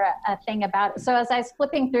remember a thing about it. So as I was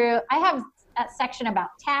flipping through, I have a section about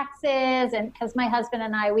taxes, and because my husband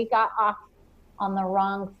and we got off on the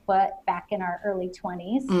wrong foot back in our early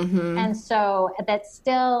 20s. Mm-hmm. And so that's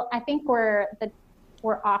still, I think we're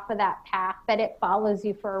off of that path, but it follows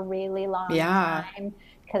you for a really long time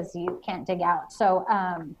because you can't dig out. So,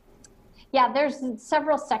 there's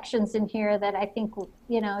several sections in here that I think,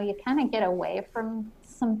 you kind of get away from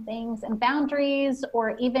some things, and boundaries,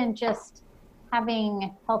 or even just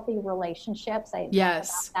having healthy relationships. I talk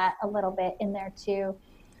about that a little bit in there too.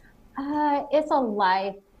 It's a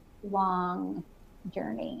lifelong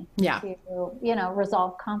journey to,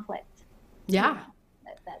 resolve conflict. Yeah.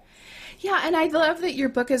 Yeah, and I love that your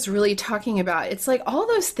book is really talking about, it's like all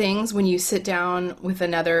those things when you sit down with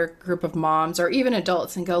another group of moms or even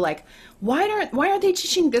adults and go like, why aren't they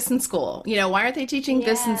teaching this in school? Why aren't they teaching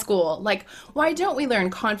this in school? Like, why don't we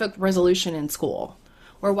learn conflict resolution in school?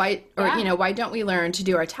 Or why don't we learn to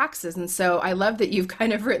do our taxes? And so I love that you've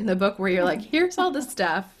kind of written the book where you're like, here's all the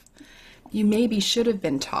stuff you maybe should have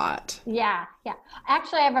been taught. Yeah.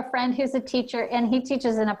 Actually, I have a friend who's a teacher, and he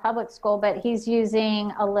teaches in a public school, but he's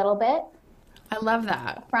using a little bit. I love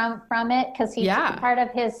that. From it, because part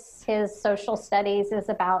of his social studies is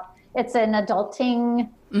about, it's an adulting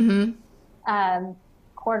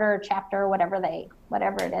quarter, chapter, whatever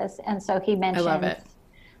it is. And so he mentioned I love it.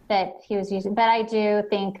 that he was using, but I do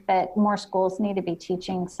think that more schools need to be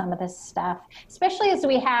teaching some of this stuff, especially as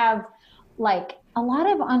we have like a lot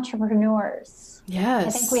of entrepreneurs. Yes. I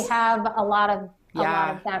think we have a lot of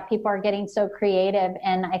that. People are getting so creative,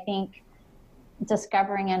 and I think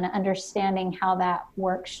discovering and understanding how that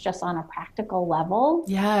works just on a practical level.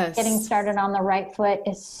 Yes. Getting started on the right foot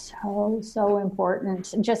is so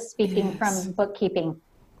important. Just speaking from bookkeeping.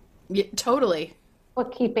 Yeah, totally.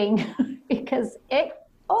 Bookkeeping, because it's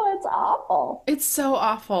awful. It's so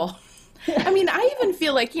awful. I mean, I even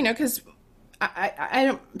feel like, because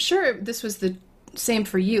I'm sure this was the same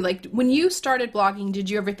for you. Like, when you started blogging, did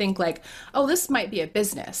you ever think like, oh, this might be a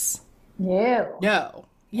business? No.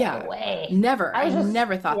 Yeah. No way. Never. I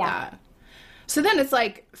never thought that. So then it's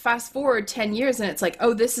like, fast forward 10 years and it's like,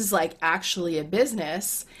 oh, this is like actually a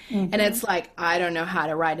business. And it's like, I don't know how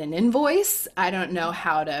to write an invoice. I don't know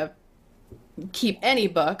how to keep any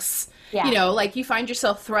books. Yeah. Like you find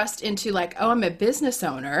yourself thrust into like, oh, I'm a business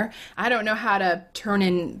owner. I don't know how to turn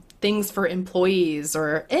in things for employees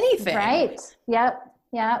or anything. Right. Yep.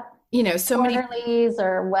 So quarterlies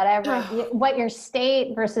or whatever, what your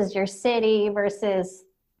state versus your city versus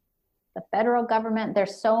the federal government.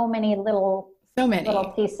 There's so many little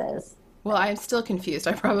pieces. Well, I'm still confused.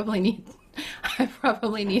 I probably need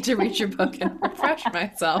to read your book and refresh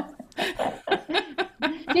myself.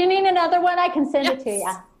 Do you need another one? I can send it to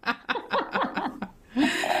you.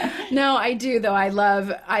 No, I do though. I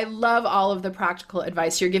love all of the practical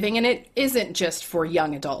advice you're giving, and it isn't just for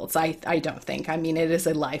young adults. I don't think. I mean, it is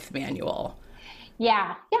a life manual.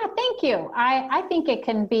 Yeah. Thank you. I think it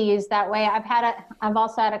can be used that way. I've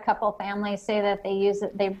also had a couple families say that they use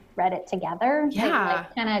it. They've read it together. Yeah.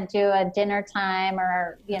 They kind of do a dinner time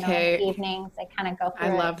or in the evenings. They kind of go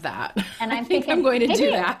through. I love that. And I think I'm going to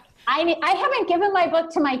do that. I haven't given my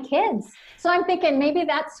book to my kids, so I'm thinking maybe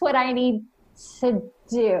that's what I need to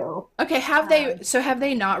do. Okay. Have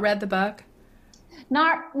they not read the book?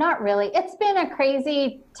 Not really. It's been a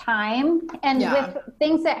crazy time. And with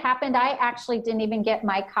things that happened, I actually didn't even get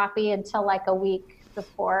my copy until like a week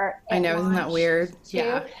before. I know. Isn't that weird? Too.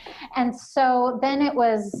 Yeah. And so then it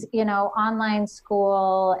was, online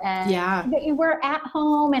school, and we're at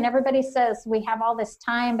home, and everybody says we have all this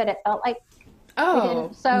time, but it felt like no.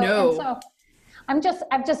 So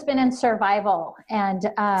I've just been in survival, and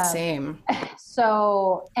same.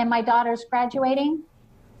 So, and my daughter's graduating.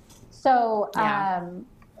 So,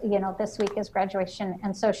 this week is graduation.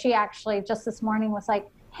 And so she actually just this morning was like,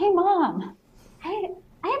 hey, Mom, I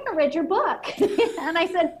haven't read your book. And I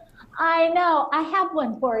said, I know, I have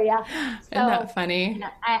one for you. So, isn't that funny?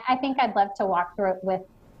 I think I'd love to walk through it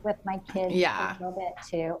with my kids a little bit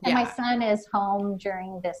too. And my son is home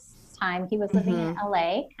during this time. He was living in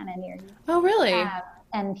LA, kind of near you. Oh, really?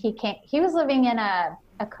 And he was living in a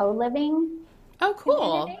co-living. Oh,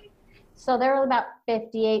 cool. community. So there were about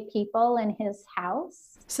 58 people in his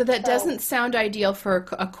house. So that doesn't sound ideal for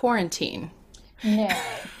a quarantine. No.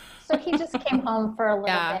 So he just came home for a little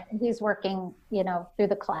bit. And he's working, through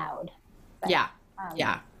the cloud. But,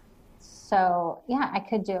 So, I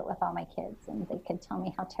could do it with all my kids, and they could tell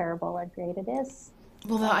me how terrible or great it is.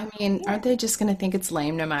 Well, I mean, aren't they just going to think it's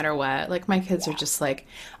lame no matter what? Like, my kids are just like,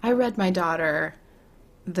 I read my daughter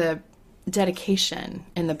the dedication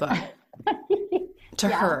in the book. To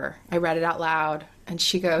her. I read it out loud, and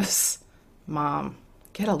she goes, Mom,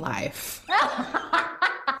 get a life.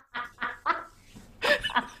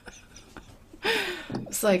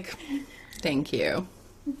 It's like, thank you.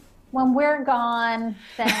 When we're gone,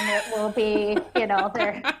 then it will be,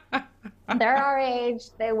 they're our age,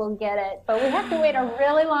 they will get it. But we have to wait a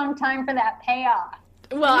really long time for that payoff.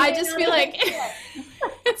 Well, I just feel like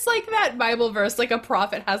it's It's like that Bible verse, like a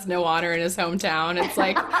prophet has no honor in his hometown. It's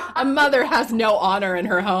like a mother has no honor in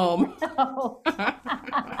her home. No.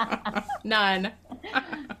 None.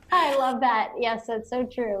 I love that. Yes, it's so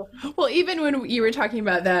true. Well, even when you were talking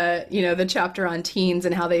about the chapter on teens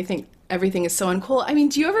and how they think everything is so uncool. I mean,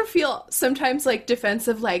 do you ever feel sometimes like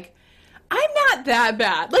defensive, like, I'm not that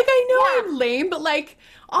bad. Like, I know I'm lame, but like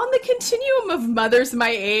on the continuum of mothers my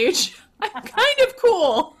age, I'm kind of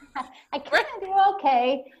cool. I kind of do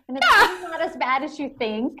okay. And it's really not as bad as you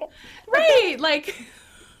think. Right. Like,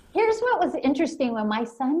 here's what was interesting. When my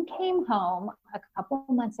son came home a couple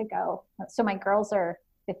of months ago, so my girls are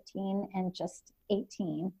 15 and just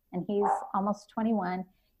 18, and he's almost 21.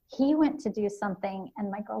 He went to do something,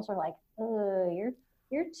 and my girls were like, "Oh,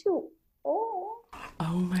 you're too old."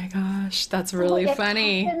 Oh my gosh, that's really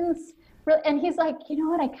funny. And he's like, "You know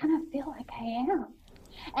what? I kind of feel like I am."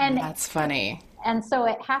 And that's funny. And so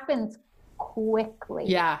it happens quickly.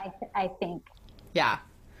 Yeah, I think. Yeah.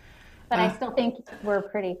 But I still think we're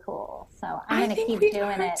pretty cool. So I'm going to keep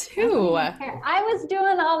doing it too. I was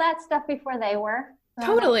doing all that stuff before they were.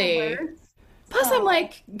 Totally. Plus, I'm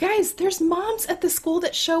like, guys, there's moms at the school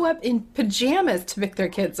that show up in pajamas to pick their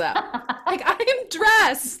kids up. Like, I am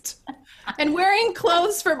dressed and wearing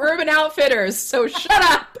clothes from Urban Outfitters, so shut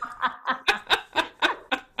up.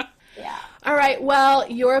 Yeah. All right. Well,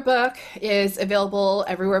 your book is available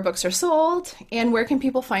everywhere books are sold. And where can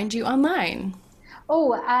people find you online?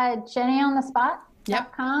 Oh,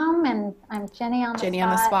 JennyOnTheSpot.com, and I'm Jenny on the Spot. Jenny on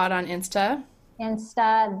the Spot on Insta,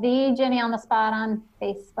 the Jenny on the Spot on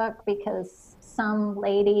Facebook, because some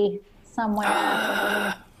lady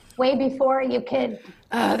somewhere way before you could.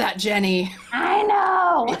 That Jenny. I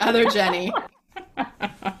know. The other Jenny.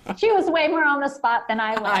 She was way more on the spot than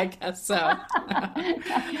I was. I guess so.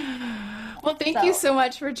 Well, thank you so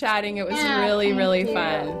much for chatting. It was really, really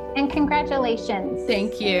fun. And congratulations.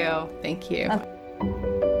 Thank you. Thank you.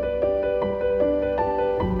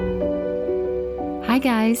 Hi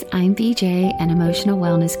guys, I'm BJ, an emotional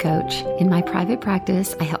wellness coach. In my private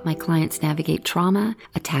practice, I help my clients navigate trauma,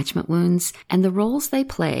 attachment wounds, and the roles they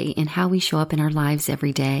play in how we show up in our lives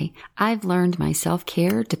every day. I've learned my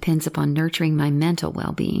self-care depends upon nurturing my mental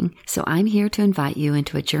well-being, so I'm here to invite you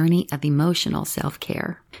into a journey of emotional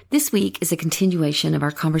self-care. This week is a continuation of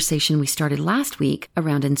our conversation we started last week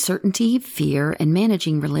around uncertainty, fear, and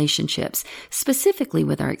managing relationships, specifically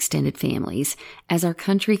with our extended families, as our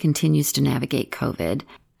country continues to navigate COVID.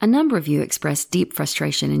 A number of you expressed deep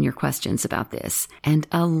frustration in your questions about this, and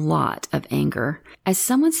a lot of anger. As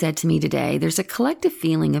someone said to me today, there's a collective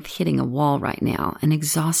feeling of hitting a wall right now, an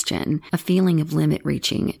exhaustion, a feeling of limit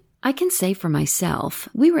reaching. I can say for myself,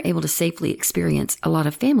 we were able to safely experience a lot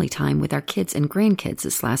of family time with our kids and grandkids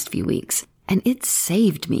this last few weeks, and it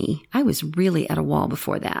saved me. I was really at a wall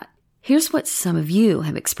before that. Here's what some of you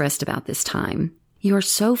have expressed about this time. You are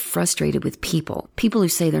so frustrated with people who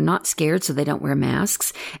say they're not scared so they don't wear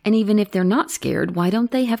masks, and even if they're not scared, why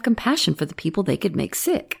don't they have compassion for the people they could make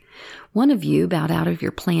sick? One of you bowed out of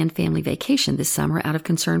your planned family vacation this summer out of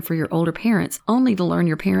concern for your older parents, only to learn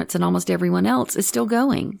your parents and almost everyone else is still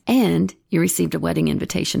going. And you received a wedding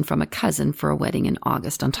invitation from a cousin for a wedding in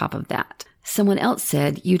August on top of that. Someone else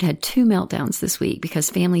said you'd had 2 meltdowns this week because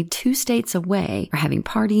family 2 states away are having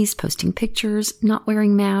parties, posting pictures, not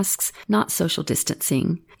wearing masks, not social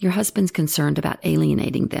distancing. Your husband's concerned about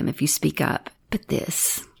alienating them if you speak up. But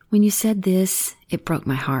when you said this, it broke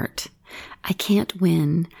my heart. I can't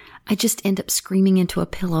win. I just end up screaming into a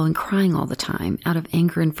pillow and crying all the time out of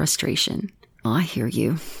anger and frustration. Oh, I hear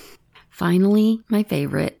you. Finally, my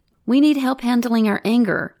favorite. We need help handling our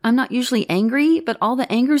anger. I'm not usually angry, but all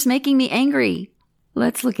the anger's making me angry.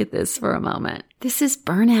 Let's look at this for a moment. This is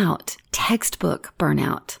burnout, textbook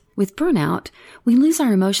burnout. With burnout, we lose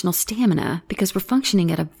our emotional stamina because we're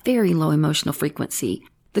functioning at a very low emotional frequency.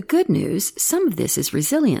 The good news, some of this is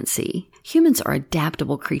resiliency. Humans are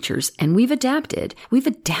adaptable creatures, and we've adapted. We've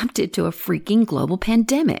adapted to a freaking global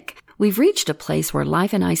pandemic. We've reached a place where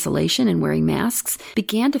life in isolation and wearing masks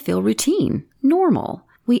began to feel routine, normal.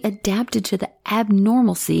 We adapted to the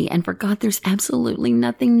abnormalcy and forgot there's absolutely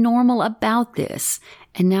nothing normal about this.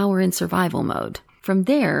 And now we're in survival mode. From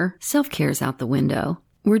there, self-care's out the window.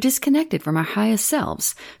 We're disconnected from our highest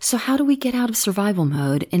selves. So how do we get out of survival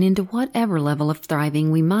mode and into whatever level of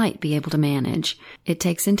thriving we might be able to manage? It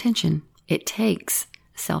takes intention. It takes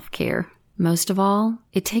self-care. Most of all,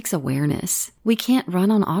 it takes awareness. We can't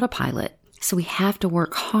run on autopilot. So we have to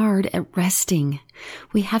work hard at resting.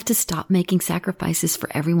 We have to stop making sacrifices for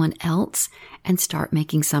everyone else and start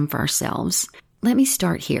making some for ourselves. Let me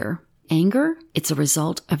start here. anger, it's a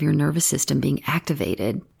result of your nervous system being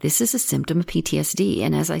activated. This is a symptom of PTSD.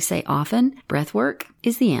 And as I say often, breath work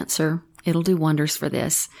is the answer. It'll do wonders for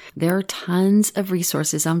this. There are tons of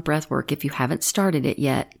resources on breath work if you haven't started it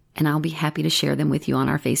yet, and I'll be happy to share them with you on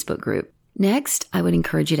our Facebook group. Next, I would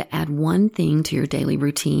encourage you to add one thing to your daily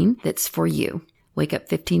routine that's for you. Wake up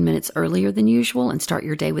 15 minutes earlier than usual and start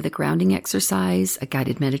your day with a grounding exercise, a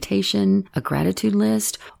guided meditation, a gratitude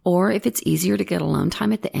list, or if it's easier to get alone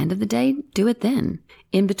time at the end of the day, do it then.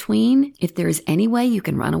 In between, if there is any way you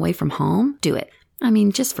can run away from home, do it.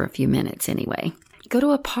 Just for a few minutes anyway. Go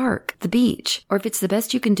to a park, the beach, or if it's the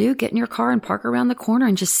best you can do, get in your car and park around the corner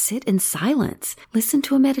and just sit in silence. Listen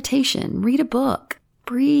to a meditation, read a book,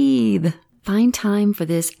 breathe. Find time for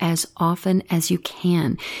this as often as you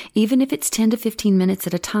can, even if it's 10 to 15 minutes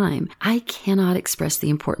at a time. I cannot express the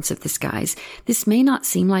importance of this, guys. This may not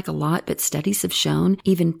seem like a lot, but studies have shown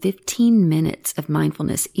even 15 minutes of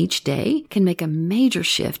mindfulness each day can make a major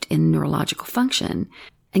shift in neurological function.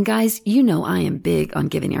 And guys, you know I am big on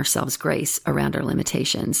giving ourselves grace around our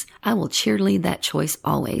limitations. I will cheerlead that choice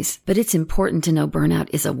always. But it's important to know burnout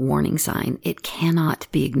is a warning sign. It cannot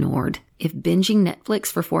be ignored. If binging Netflix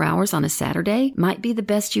for 4 hours on a Saturday might be the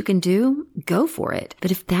best you can do, go for it.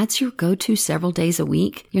 But if that's your go-to several days a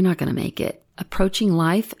week, you're not going to make it. Approaching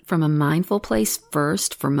life from a mindful place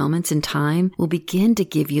first for moments in time will begin to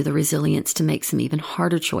give you the resilience to make some even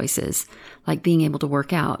harder choices, like being able to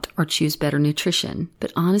work out or choose better nutrition.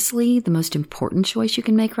 But honestly, the most important choice you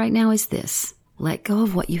can make right now is this. Let go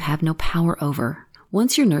of what you have no power over.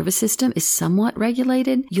 Once your nervous system is somewhat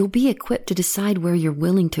regulated, you'll be equipped to decide where you're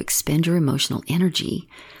willing to expend your emotional energy.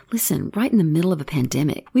 Listen, right in the middle of a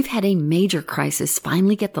pandemic, we've had a major crisis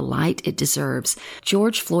finally get the light it deserves.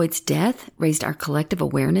 George Floyd's death raised our collective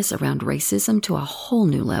awareness around racism to a whole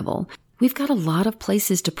new level. We've got a lot of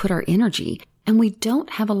places to put our energy, and we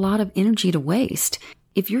don't have a lot of energy to waste.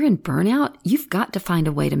 If you're in burnout, you've got to find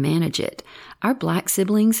a way to manage it. Our Black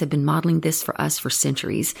siblings have been modeling this for us for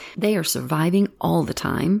centuries. They are surviving all the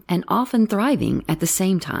time and often thriving at the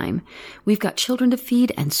same time. We've got children to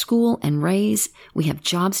feed and school and raise. We have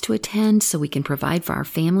jobs to attend so we can provide for our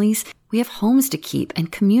families. We have homes to keep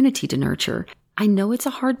and community to nurture. I know it's a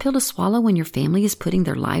hard pill to swallow when your family is putting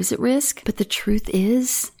their lives at risk, but the truth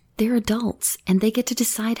is, they're adults and they get to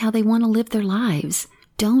decide how they want to live their lives.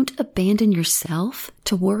 Don't abandon yourself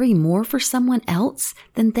to worry more for someone else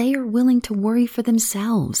than they are willing to worry for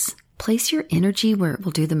themselves. Place your energy where it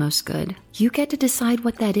will do the most good. You get to decide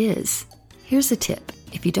what that is. Here's a tip.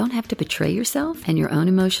 If you don't have to betray yourself and your own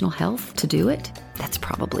emotional health to do it, that's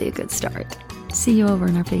probably a good start. See you over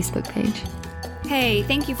on our Facebook page. Hey,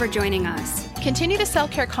 thank you for joining us. Continue the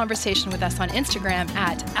self-care conversation with us on Instagram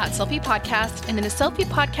at Selfie Podcast and in the Selfie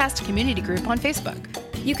Podcast community group on Facebook.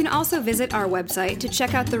 You can also visit our website to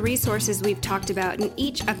check out the resources we've talked about in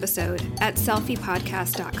each episode at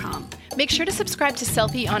selfiepodcast.com. Make sure to subscribe to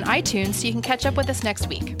Selfie on iTunes so you can catch up with us next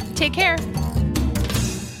week. Take care.